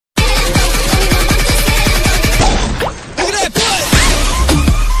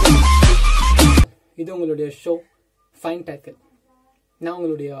இது உங்களுடைய show Findtackle. நான்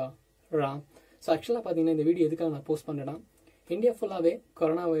உங்களுடைய ராம். ஸோ ஆக்சுவலாக பார்த்தீங்கன்னா இந்த வீடியோ எதுக்காக நான் போஸ்ட் பண்ணுறேன்னா, இந்தியா ஃபுல்லாகவே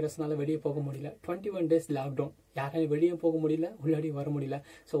கொரோனா வைரஸ்னால வெளியே போக முடியல. 21 days லாக்டவுன். யாராலையும் வெளியே போக முடியல, உள்ளாடி வர முடியல.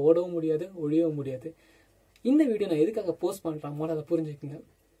 ஸோ ஓடவும் முடியாது, ஒழியவும் முடியாது. இந்த வீடியோ நான் எதுக்காக போஸ்ட் பண்ணுறேன் முதல்ல அதை புரிஞ்சுக்கங்க.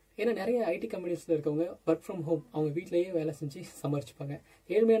 ஏன்னா நிறைய ஐடி கம்பெனிஸில் இருக்கவங்க ஒர்க் ஃப்ரம் ஹோம் அவங்க வீட்டிலேயே வேலை செஞ்சு சம்பாரிச்சுப்பாங்க.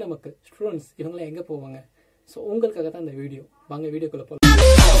 ஏழ்மையான மக்கள், ஸ்டூடெண்ட்ஸ் இவங்களாம் எங்கே போவாங்க? ஸோ உங்களுக்காக தான் இந்த வீடியோ. வாங்க வீடியோக்குள்ளே போகலாம்.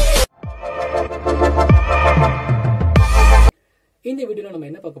 இந்த வீடியோவில் நம்ம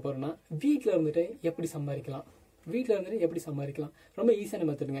என்ன பார்க்க போறோம்னா, வீட்டில் இருந்துட்டு எப்படி சம்பாதிக்கலாம். ரொம்ப ஈஸியான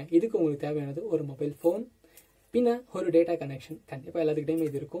மெத்தடுங்க. இதுக்கு உங்களுக்கு தேவையானது ஒரு மொபைல் ஃபோன், பின்ன ஒரு டேட்டா கனெக்ஷன். கண்டிப்பாக எல்லாத்துக்கிட்டையுமே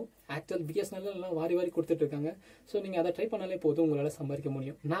இது இருக்கும். ஆக்சுவல் பிஎஸ்என்எல் எல்லாம் வாரி கொடுத்துட்டு இருக்காங்க. ஸோ நீங்கள் அதை ட்ரை பண்ணாலே போதும், உங்களால் சம்பாதிக்க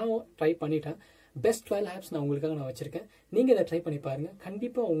முடியும். நான் ட்ரை பண்ணிட்டேன். பெஸ்ட் 12 ஆப்ஸ் நான் வச்சிருக்கேன். நீங்கள் இதை ட்ரை பண்ணி பாருங்க.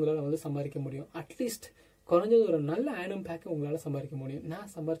 கண்டிப்பாக உங்களால் சம்பாதிக்க முடியும். அட்லீஸ்ட் குறைஞ்சது ஒரு நல்ல ஆனும் பேக்கை உங்களால் சம்பாதிக்க முடியும்.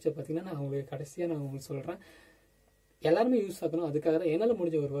 நான் சம்பாதிச்ச பார்த்தீங்கன்னா நான் உங்களுக்கு கடைசியாக உங்களுக்கு சொல்கிறேன். எல்லாருமே யூஸ் ஆகணும். அதுக்காக தான் என்னால்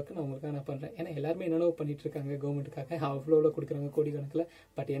முடிஞ்ச ஒரு ஒர்க்கு நான் உங்களுக்காக நான் பண்ணுறேன். ஏன்னா எல்லாருமே என்னென்ன பண்ணிட்டு இருக்காங்க கவர்மெண்ட்டுக்காக, அவ்வளோ கொடுக்குறாங்க கோடி கணக்கில்.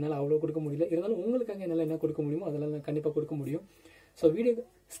 பட் என்னால் அவ்வளோ கொடுக்க முடியல. இருந்தாலும் உங்களுக்காக என்னால் என்ன கொடுக்க முடியுமோ அதெல்லாம் நான் கண்டிப்பாக கொடுக்க முடியும். ஸோ வீடியோ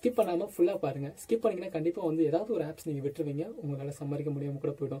ஸ்கிப் பண்ணாமல் ஃபுல்லாக பாருங்கள். ஸ்கிப் பண்ணிங்கன்னா கண்டிப்பாக ஏதாவது ஒரு ஆப்ஸ் நீங்கள் விட்டுருவீங்க, உங்களால் சம்பாதிக்க முடியாமல்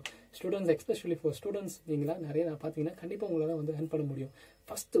கூட போய்டும். ஸ்டூடெண்ட்ஸ், எஸ்பெஷலி ஃபார் ஸ்டூடெண்ட்ஸ் நீங்களா நிறைய நான் பார்த்தீங்கன்னா கண்டிப்பாக உங்களால் earn பண்ண முடியும்.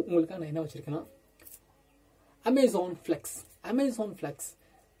 ஃபஸ்ட்டு உங்களுக்காக நான் என்ன வச்சுருக்கேன்னா, அமேசான் ஃப்ளெக்ஸ்.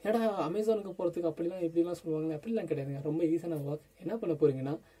 ஏடா அமேசானுக்கு போகிறதுக்கு அப்படிலாம் இப்படிலாம் சொல்லுவாங்க. அப்படிலாம் கிடையாதுங்க. ரொம்ப ஈஸியான ஒர்க். என்ன பண்ண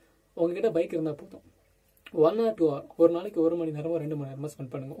போறீங்கன்னா, உங்ககிட்ட பைக் இருந்தால் போதும். 1 or 2 hour, ஒரு நாளைக்கு 1 மணி நேரமோ 2 மணி நேரமோ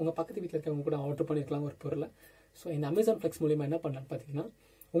ஸ்பெண்ட் பண்ணுங்க. உங்கள் பக்கத்து வீட்டில் இருக்கவங்க கூட ஆர்டர் பண்ணிருக்கலாம் ஒரு பொருளை. ஸோ இந்த அமேசான் ஃப்ளெக்ஸ் மூலியமாக என்ன பண்ணலான்னு பார்த்தீங்கன்னா,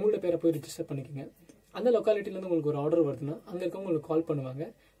 உங்களோட பேரை போய் ரிஜிஸ்டர் பண்ணிக்கோங்க. அந்த லொக்காலிட்டிலேருந்து உங்களுக்கு ஒரு ஆர்டர் வருதுன்னா அங்கே இருக்கவங்க உங்களுக்கு கால் பண்ணுவாங்க.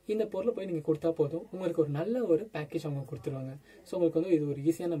 இந்த பொருளை போய் நீங்கள் கொடுத்தா போதும், உங்களுக்கு ஒரு நல்ல ஒரு பேக்கேஜ் அவங்க கொடுத்துருவாங்க. ஸோ உங்களுக்கு இது ஒரு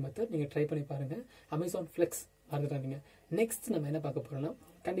ஈஸியான மெத்தட். நீங்கள் ட்ரை பண்ணி பாருங்கள். அமேசான் ஃப்ளெக்ஸ் மறந்துடாதீங்க. நெக்ஸ்ட் நம்ம என்ன பார்க்க போறோம்னா,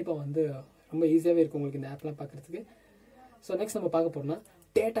 கண்டிப்பாக ரொம்ப ஈஸியாகவே இருக்கும் உங்களுக்கு இந்த ஆப்லாம் பார்க்குறதுக்கு. ஸோ நெக்ஸ்ட் நம்ம பார்க்க போறோம்னா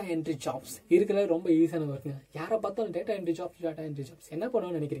டேட்டா என்ட்ரி ஜாப்ஸ். இருக்கிறது ரொம்ப ஈஸியான ஒர்க்குங்க. யாரை பார்த்தாலும் டேட்டா என்ட்ரி ஜாப்ஸ் என்ன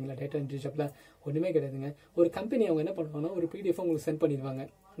பண்ணுவான்னு நினைக்கிறீங்களா? டேட்டா என்ட்ரி ஜாப்ல ஒன்றுமே கிடையாதுங்க. ஒரு கம்பெனி அவங்க என்ன பண்ணுவாங்கன்னா, ஒரு பிடிஎஃப் உங்களுக்கு சென்ட் பண்ணிடுவாங்க.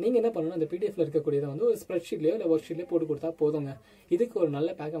 நீங்கள் என்ன பண்ணணும், அந்த பிடிஎஃப்ல இருக்கக்கூடியதை ஒரு ஸ்ப்ரெட்ஷீட்லையோ இல்லை ஒர்க் ஷீட்லையோ போட்டு கொடுத்தா போதுங்க. இதுக்கு ஒரு நல்ல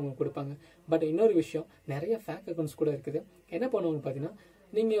பேக் அவங்க கொடுப்பாங்க. பட் இன்னொரு விஷயம், நிறைய ஃபேக் அக்கௌண்ட்ஸ் கூட இருக்குது. என்ன பண்ணுவாங்க பார்த்தீங்கன்னா,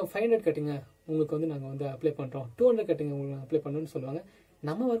 நீங்கள் 500 கட்டுங்க, உங்களுக்கு நாங்கள் அப்ளை பண்ணுறோம். 200 கட்டுங்க, உங்களுக்கு அப்ளை பண்ணணும்னு சொல்லுவாங்க.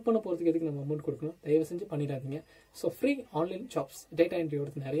 நம்ம ஒர்க் பண்ண போகிறதுக்கு எதுக்கு நம்ம அமௌண்ட் கொடுக்கணும்? தயவு செஞ்சு பண்ணிடாதீங்க. So free online jobs data என்ட்ரியோட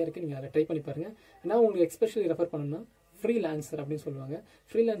நிறைய இருக்குது. நீங்கள் அதை ட்ரை பண்ணி பாருங்கள். நான் உங்களுக்கு எஸ்பெஷலி ரெஃபர் பண்ணணும்னா ஃப்ரீலான்சர் அப்படின்னு சொல்லுவாங்க.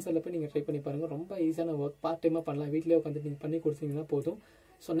 ஃப்ரீலான்சரில் போய் நீங்கள் ட்ரை பண்ணி பாருங்கள். ரொம்ப ஈஸியான ஒர்க். பார்ட் டைமாக பண்ணலாம். வீட்டிலே உட்காந்து நீங்கள் பண்ணி கொடுத்தீங்கன்னா போதும்.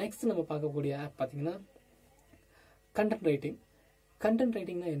 ஸோ நெக்ஸ்ட் நம்ம பார்க்கக்கூடிய ஆப் பார்த்தீங்கன்னா கண்டென்ட்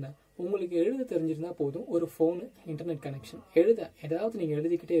ரைட்டிங்னா என்ன? உங்களுக்கு எழுத தெரிஞ்சிருந்தா போதும். ஒரு ஃபோனு, இன்டர்நெட் கனெக்ஷன், ஏதாவது நீங்கள்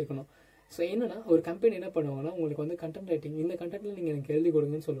எழுதிக்கிட்டே இருக்கணும். ஸோ என்னன்னா, ஒரு கம்பெனி என்ன பண்ணுவாங்கன்னா, உங்களுக்கு கண்டென்ட் ரைட்டிங், இந்த கண்டென்ட்ல நீங்கள் எனக்கு எழுதி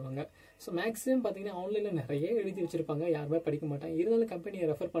கொடுங்கன்னு சொல்லுவாங்க. ஸோ மேக்ஸிமம் பார்த்தீங்கன்னா ஆன்லைனில் நிறைய எழுதி வச்சிருப்பாங்க, யாருமே படிக்க மாட்டாங்க. இருந்தாலும் கம்பெனியை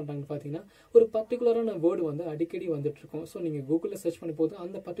ரெஃபர் பண்ணுறாங்கன்னு பார்த்தீங்கன்னா, ஒரு பர்டிகுலரான வேர்டு அடிக்கடி வந்துட்டு இருக்கும். ஸோ நீங்கள் கூகுளில் சர்ச் பண்ணி போது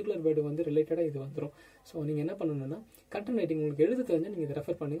அந்த பர்டிகுலர் வேர்டு ரிலேட்டடாக இது வந்துடும். ஸோ நீங்கள் என்ன பண்ணணும்னா, கண்டென்ட் ரைட்டிங் உங்களுக்கு எழுத தெரிஞ்சால் நீங்கள் இதை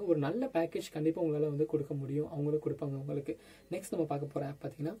ரெஃபர் பண்ணுங்க. ஒரு நல்ல பேக்கேஜ் கண்டிப்பாக உங்களால் கொடுக்க முடியும். அவங்களும் கொடுப்பாங்க உங்களுக்கு. நெக்ஸ்ட் நம்ம பார்க்க போகிற ஆப்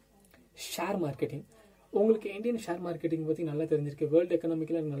பார்த்தீங்கன்னா ஷேர் மார்க்கெட்டிங். உங்களுக்கு இந்தியன் ஷேர் மார்க்கெட்டிங் பற்றி நல்லா தெரிஞ்சிருக்கு. வேர்ல்டு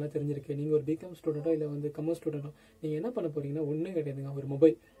எக்கனாமிக்கில் எனக்கு நல்லா தெரிஞ்சிருக்கு. நீங்கள் ஒரு பிகாம் ஸ்டூடெண்ட்டோ இல்லை கமர்ஸ் ஸ்டூடெண்ட்டோ நீங்கள் என்ன பண்ண போறீங்கன்னா, ஒன்றும் கிடையாதுங்க. ஒரு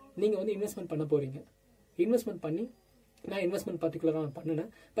மொபைல் நீங்கள் இன்வெஸ்ட்மெண்ட் பண்ண போறீங்க. இன்வெஸ்ட்மெண்ட் பண்ணி நான் இன்வெஸ்ட்மெண்ட் பர்டிகுலராக நான் பண்ணினேன்.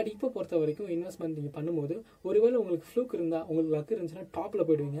 பட் இப்போ பொறுத்த வரைக்கும் இன்வெஸ்ட்மெண்ட் நீங்கள் பண்ணும்போது ஒருவேளை உங்களுக்கு ஃப்ளூக் இருந்தால், உங்களுக்கு லக் இருந்துச்சுன்னா டாப்பில்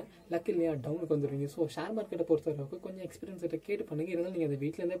போயிடுவீங்க. லக் இல்லையா டவுனுக்கு வந்துடுவீங்க. ஸோ ஷேர் மார்க்கெட்டை பொறுத்த வரைக்கும் கொஞ்சம் எக்ஸ்பீரியன்ஸ் கிட்ட கேட்டு பண்ணுங்க. இருந்தாலும் நீங்கள் அதை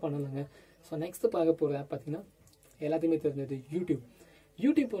வீட்டிலேருந்தே பண்ணலாங்க. ஸோ நெக்ஸ்ட் பார்க்க போகிற ஆப் பார்த்தீங்கன்னா எல்லாத்தையுமே தெரிஞ்சது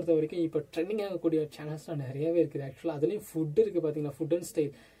யூடியூப் பொறுத்த வரைக்கும் இப்போ ட்ரெண்டிங் ஆகக்கூடிய சேனல்ஸ்லாம் நிறையவே இருக்குது. ஆக்சுவலாக அதுலேயும் ஃபுட் இருக்குது. பார்த்தீங்கன்னா ஃபுட் அண்ட்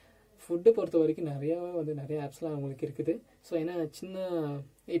ஸ்டைல். ஃபுட்டு பொறுத்த வரைக்கும் நிறைய ஆப்ஸ்லாம் அவங்களுக்கு இருக்குது. ஸோ ஏன்னா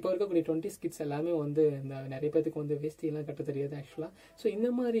இப்போ இருக்கக்கூடிய 20s கிட்ஸ் எல்லாமே இந்த நிறைய பேருக்கு வேஸ்டியெல்லாம் கட்ட தெரியாது ஆக்சுவலாக. ஸோ இந்த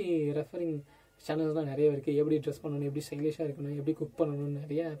மாதிரி ரெஃபரிங் சேனல்ஸ்லாம் நிறைய இருக்குது. எப்படி ட்ரெஸ் பண்ணணும், எப்படி ஸ்டைலிஷாக இருக்கணும், எப்படி குக் பண்ணணும்,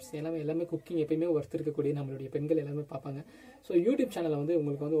 நிறைய ஆப்ஸ் எல்லாமே குக்கிங் எப்பயுமே ஒர்த் இருக்கக்கூடிய நம்மளுடைய பெண்கள் எல்லாமே பார்ப்பாங்க. ஸோ யூடியூப் சேனலை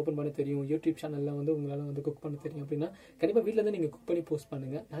உங்களுக்கு ஓப்பன் பண்ண தெரியும். யூடியூப் சேனலில் உங்களால் குக் பண்ண தெரியும் அப்படின்னா கண்டிப்பாக வீட்டில் நீங்கள் குக் பண்ணி போஸ்ட்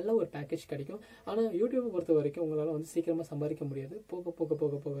பண்ணுங்கள். நல்ல ஒரு பேக்கேஜ் கிடைக்கும். ஆனால் யூடியூப்பை பொறுத்த வரைக்கும் உங்களால் சீக்கிரமாக சம்பாதிக்க முடியாது.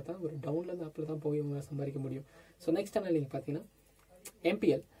 போக தான் ஒரு டவுன்லேருந்து அப்பில் தான் போய் உங்களால் சம்பாதிக்க முடியும். ஸோ நெக்ஸ்ட் சேனல் நீங்கள் பார்த்தீங்கன்னா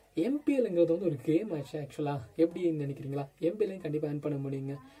எம்பிஎல்ங்கிறது ஒரு கேம் ஆச்சு. ஆக்சுவலாக எப்படின்னு நினைக்கிறீங்களா? எம்பிஎல்லையும் கண்டிப்பாக ஏர்ன் பண்ண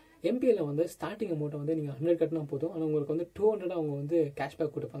முடியுங்க. எம்பிஎல்ல ஸ்டார்டிங் அமௌண்ட்டை நீங்கள் 100 கட்டினா போதும். ஆனால் உங்களுக்கு 200 அவங்க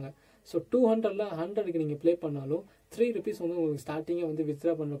கேஷ்பேக் கொடுப்பாங்க. ஸோ 200ல் 100க்கு நீங்கள் ப்ளே பண்ணாலும் 3 rupees உங்களுக்கு ஸ்டார்டிங்கே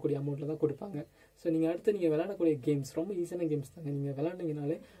வித்ட்ரா பண்ணக்கூடிய அமௌண்ட்டில் தான் கொடுப்பாங்க. ஸோ நீங்கள் அடுத்து நீங்கள் விளையாடக்கூடிய கேம்ஸ் ரொம்ப ஈஸியான கேம்ஸ் தாங்க. நீங்கள்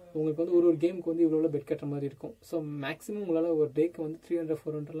விளையாண்டிங்கனாலே உங்களுக்கு ஒரு கேமுக்கு இவ்வளோ பெட் கட்டுற மாதிரி இருக்கும். ஸோ மேக்ஸிமம் உங்களால் ஒரு டேக்கு 300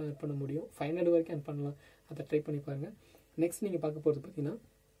 400லாம் ஏர்ன் பண்ண முடியும். 500 வரைக்கும் ஏர்ன் பண்ணலாம். அதை ட்ரை பண்ணி பாருங்கள். நெக்ஸ்ட் நீங்கள் பார்க்க போகிறது பார்த்தீங்கன்னா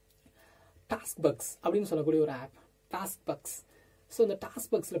டாஸ்க் பக்ஸ் அப்படின்னு சொல்லக்கூடிய ஒரு ஆப், டாஸ்க் பக்ஸ். ஸோ இந்த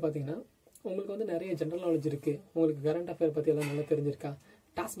டாஸ்க் பக்ஸில் பார்த்தீங்கன்னா உங்களுக்கு வந்து நிறைய ஜென்ரல் நாலேஜ் இருக்குது, உங்களுக்கு கரண்ட் அஃபேர் பற்றி எல்லாம் நல்லா தெரிஞ்சிருக்கா,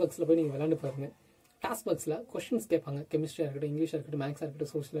 டாஸ்க் பக்ஸில் போய் நீங்கள் விளாண்டு பாருங்கள். டாஸ்க் பாக்ஸில் கொஸ்டின்ஸ் கேட்பாங்க, கெமிஸ்ட்ரியாக இருக்கட்டும், இங்கிலீஷாக இருக்கட்டும், மேக்ஸாக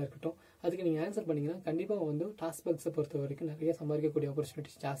இருக்கட்டும், சோஷியலாக இருக்கட்டும். அதுக்கு நீங்கள் ஆன்சர் பண்ணிங்கன்னா கண்டிப்பாக வந்து டாஸ்க் பாக்ஸை பொறுத்த வரைக்கும் நிறைய சம்பாதிக்கக்கூடிய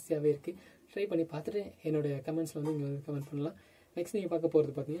ஆப்பர்ச்சுனிட்டிஸ் ஜாஸ்தியாகவே இருக்குது. ட்ரை பண்ணி பார்த்துட்டு என்னுடைய கமெண்ட்ஸில் வந்து நீங்கள் வந்து கமெண்ட் பண்ணலாம். நெக்ஸ்ட் நீங்கள் பார்க்க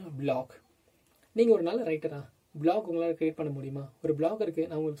போகிறது பார்த்தீங்கன்னா பிளாக். நீங்கள் ஒரு நல்ல ரைட்டரா, பிளாக் உங்களால் கிரியேட் பண்ண முடியுமா? ஒரு பிளாகருக்கு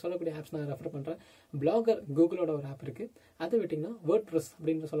நான் உங்களுக்கு சொல்லக்கூடிய ஆப்ஸ் நான் ரெஃபர் பண்ணுறேன். பிளாகர் கூகுளோட ஒரு ஆப் இருக்குது. அதை விட்டிங்கன்னா வேர்ட் ப்ரெஸ்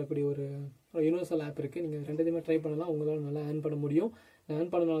அப்படின்னு சொல்லக்கூடிய ஒரு யூனிவர்சல் ஆப் இருக்குது. நீங்கள் ரெண்டுத்தையுமே ட்ரை பண்ணலாம், உங்களால் நல்லா ஏர்ன் பண்ண முடியும். நான்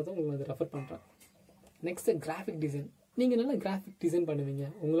ஏர்ன் பண்ணனால தான் உங்களுக்கு அதை ரெஃபர் பண்ணுறேன். Next graphic design. நீங்கள் நல்லா கிராஃபிக் டிசைன் பண்ணுவீங்க,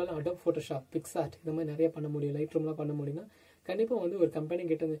 உங்களால் அடோப் ஃபோட்டோஷாப், பிக்சார்ட் இந்த மாதிரி நிறைய பண்ண முடியும், லைட் ரூம்லாம் பண்ண முடியும்னா கண்டிப்பாக வந்து ஒரு கம்பெனி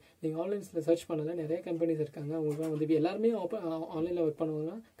கிட்ட நீங்கள் ஆன்லைன்ஸில் சர்ச் பண்ணல நிறைய கம்பெனிஸ் இருக்காங்க. அவங்களுக்குலாம் வந்து எல்லாருமே ஆன்லைனில் ஒர்க்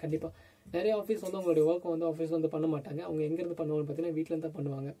பண்ணுவாங்க. கண்டிப்பாக நிறைய ஆஃபீஸ் வந்து அவங்களுடைய ஒர்க் வந்து ஆஃபீஸ் வந்து பண்ண மாட்டாங்க. அவங்க எங்கேருந்து பண்ணுவாங்கன்னு பார்த்தீங்கன்னா வீட்டில் தான்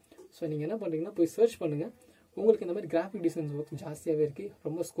பண்ணுவாங்க. ஸோ நீங்கள் என்ன பண்ணுறீங்கன்னா போய் சர்ச் பண்ணுங்கள். உங்களுக்கு இந்த மாதிரி கிராஃபிக் டிசைன்ஸ் ஒர்க் ஜாஸ்தியாகவே இருக்குது,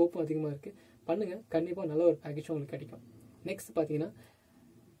 ரொம்ப ஸ்கோப்பும் அதிகமாக இருக்குது. பண்ணுங்கள், கண்டிப்பாக நல்ல ஒரு பேக்கேஜும் உங்களுக்கு கிடைக்கும். நெக்ஸ்ட் பார்த்தீங்கன்னா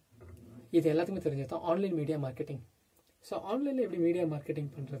இது எல்லாத்துக்குமே தெரிஞ்சது தான் ஆன்லைன் மீடியா மார்க்கெட்டிங். ஸோ ஆன்லைனில் எப்படி மீடியா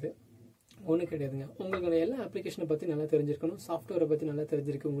மார்க்கெட்டிங் பண்ணுறது ஒன்றும் கிடையாதுங்க. உங்களுக்கு எல்லா அப்ளிகேஷனை பற்றி நல்லா தெரிஞ்சிருக்கணும், சாஃப்ட்வேரை பற்றி நல்லா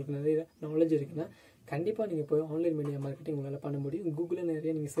தெரிஞ்சிருக்கு, உங்களுக்கு நிறைய நாலேஜ் இருக்குன்னா கண்டிப்பாக நீங்கள் போய் ஆன்லைன் மீடியா மார்க்கெட்டிங் உங்களால் பண்ண முடியும். கூகுளில்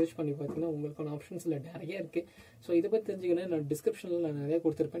நிறைய நீங்கள் சர்ச் பண்ணி பார்த்தீங்கன்னா உங்களுக்கான ஆப்ஷன்ஸில் நிறைய இருக்குது. ஸோ இதை பற்றி தெரிஞ்சுக்கணும், நான் டிஸ்கிரிப்ஷனில் நான் நிறைய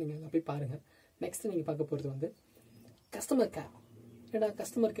கொடுத்துருப்பேன், நீங்கள் அதை போய் பாருங்கள். நெக்ஸ்ட் நீங்கள் பார்க்க போகிறது வந்து கஸ்டமர் கேர். ஏன்னா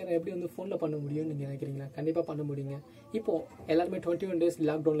கஸ்டமர் கேரை எப்படி வந்து ஃபோனில் பண்ண முடியும்னு நீங்கள் நினைக்கிறீங்களா? கண்டிப்பாக பண்ண முடியுங்க. இப்போது எல்லாருமே 21 days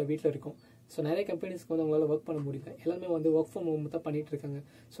லாக்டவுனில் வீட்டில் இருக்கும். ஸோ நிறைய கம்பெனிஸ்க்கு வந்து அவங்களால ஒர்க் பண்ண முடியல, எல்லாருமே வந்து ஒர்க் ஃப்ரம் ஹோம் தான் பண்ணிகிட்டு இருக்காங்க.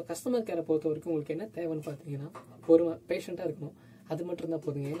 ஸோ கஸ்டமர் கேரை பொறுத்த வரைக்கும் உங்களுக்கு என்ன தேவைன்னு பார்த்தீங்கன்னா பொறுமை, பேஷண்ட்டாக இருக்கணும். அது மட்டும் இருந்தால்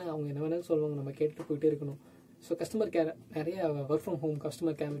போதுங்க. ஏன்னா அவங்க என்ன வேணாலும் சொல்லுவாங்க, நம்ம கேட்டுட்டு போயிட்டே இருக்கணும். ஸோ கஸ்டமர் கேர் நிறைய work from home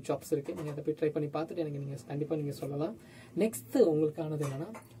customer care jobs இருக்குது. நீங்கள் அதை போய் ட்ரை பண்ணி பார்த்துட்டு எனக்கு நீங்கள் கண்டிப்பாக நீங்கள் சொல்லலாம். நெக்ஸ்ட்டு உங்களுக்கானது என்னென்னா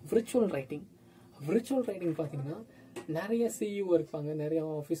விர்ச்சுவல் ரைட்டிங். விர்ச்சுவல் ரைட்டிங் பார்த்தீங்கன்னா நிறைய சிஇஓ இருப்பாங்க, நிறைய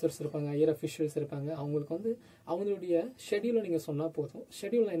ஆஃபீஸர்ஸ் இருப்பாங்க, ஹையர் அஃபிஷியல்ஸ் இருப்பாங்க. அவங்களுக்கு வந்து அவங்களுடைய ஷெடியூலை நீங்கள் சொன்னால் போதும்.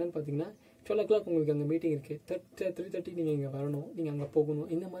 ஷெடியூல் என்னென்னு பார்த்தீங்கன்னா 12 o'clock உங்களுக்கு அங்கே மீட்டிங் இருக்குது, 3:30 நீங்கள் இங்கே வரணும், நீங்கள் அங்கே போகணும்.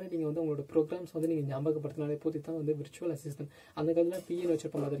 இந்த மாதிரி நீங்கள் வந்து உங்களோட ப்ரோக்ராம்ஸ் வந்து நீங்கள் ஞாபகப்படுத்தினாலே போது தான் வந்து விர்ச்சுவல் அசிஸ்டன்ட். அந்த காலத்தில் பிஎன்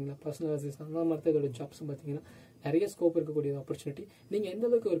வச்சிருப்போம் பார்த்தீங்களா, பர்சனல் அசிஸ்டன்ட். அந்த மாதிரி தான் இதோட ஜாப்ஸ் பார்த்தீங்கன்னா நிறைய ஸ்கோப் இருக்கக்கூடிய ஆப்பர்ச்சுனிட்டி. நீங்கள் எந்த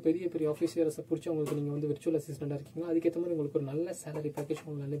அளவுக்கு ஒரு பெரிய பெரிய ஆஃபீஸர்ஸை பிடிச்சி உங்களுக்கு நீங்கள் வந்து விர்ச்சுவல் அசிஸ்டண்ட்டாக இருக்கீங்களோ அதுக்கேற்ற மாதிரி உங்களுக்கு ஒரு நல்ல சேலரி பேக்கேஜ்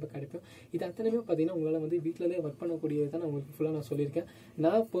உங்களுக்கு நல்ல கிடைக்கும். இது அத்தனையுமே பார்த்தீங்கன்னா உங்களால் வந்து வீட்டிலேருந்தே ஒர்க் பண்ணக்கூடியது தான் நான் உங்களுக்கு ஃபுல்லாக நான் சொல்லியிருக்கேன்.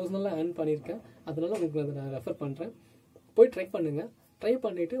 நான் பர்சனலாக ஏர்ன் பண்ணியிருக்கேன், அதனால உங்களுக்கு அதை நான் ரெஃபர் பண்ணுறேன். போய் ட்ரை பண்ணுங்கள். ட்ரை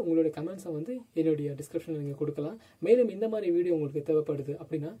பண்ணிவிட்டு உங்களுடைய கமெண்ட்ஸை வந்து என்னுடைய டிஸ்கிரிப்ஷனில் நீங்கள் கொடுக்கலாம். மேலும் இந்த மாதிரி வீடியோ உங்களுக்கு தேவைப்படுது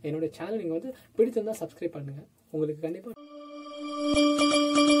அப்படின்னா என்னோடய சேனல் நீங்கள் வந்து பிடிச்சிருந்தால் சப்ஸ்கிரைப் பண்ணுங்கள். உங்களுக்கு கண்டிப்பாக